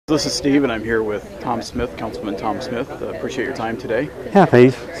This is Steve, and I'm here with Tom Smith, Councilman Tom Smith. Appreciate your time today. Yeah,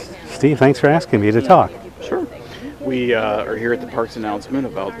 Steve, thanks for asking me to talk. Sure. We are here at the Parks announcement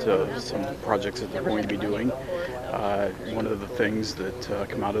about some projects that they're going to be doing. One of the things that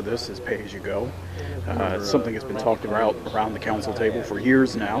come out of this is pay-as-you-go. Something that's been talked about around the council table for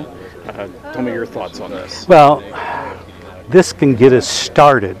years now. Tell me your thoughts on this. Well, this can get us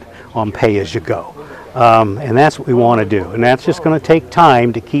started on pay-as-you-go. And that's what we want to do. And that's just going to take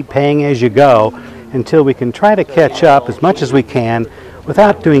time to keep paying as you go until we can try to catch up as much as we can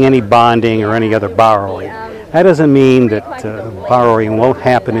without doing any bonding or any other borrowing. That doesn't mean that borrowing won't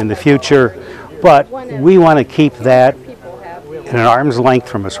happen in the future, but we want to keep that at an arm's length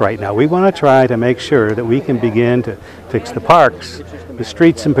from us right now. We want to try to make sure that we can begin to fix the parks, the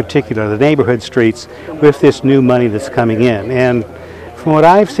streets in particular, the neighborhood streets, with this new money that's coming in. And from what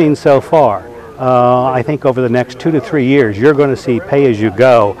I've seen so far, I think over the next 2 to 3 years, you're going to see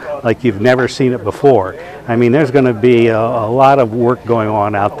pay-as-you-go like you've never seen it before. I mean, there's going to be a lot of work going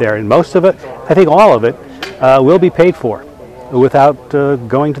on out there, and most of it, I think all of it, will be paid for without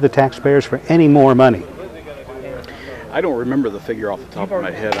going to the taxpayers for any more money. I don't remember the figure off the top of my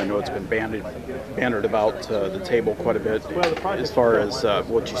head. I know it's been bannered about the table quite a bit as far as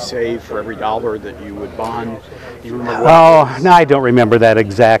what you save for every dollar that you would bond. Do you remember what no, I don't remember that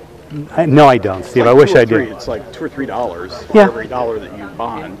exact. No, I don't, Steve. I wish I did. It's like $2 or $3 for every dollar that you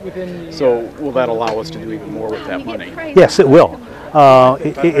bond. So will that allow us to do even more with that money? Yes, it will.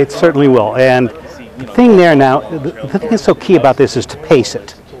 It certainly will. And the thing there now, the thing that's so key about this is to pace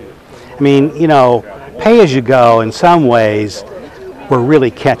it. I mean, you know, pay as you go, in some ways, we're really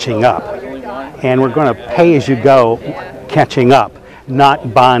catching up. And we're going to pay as you go catching up,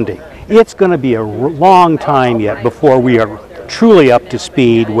 not bonding. It's going to be a long time yet before we are truly up to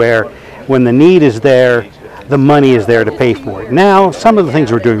speed where when the need is there, the money is there to pay for it. Now, some of the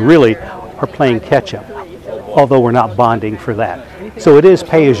things we're doing really are playing catch up, although we're not bonding for that. So it is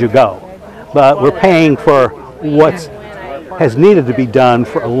pay as you go, but we're paying for what has needed to be done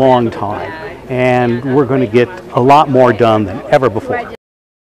for a long time, and we're going to get a lot more done than ever before.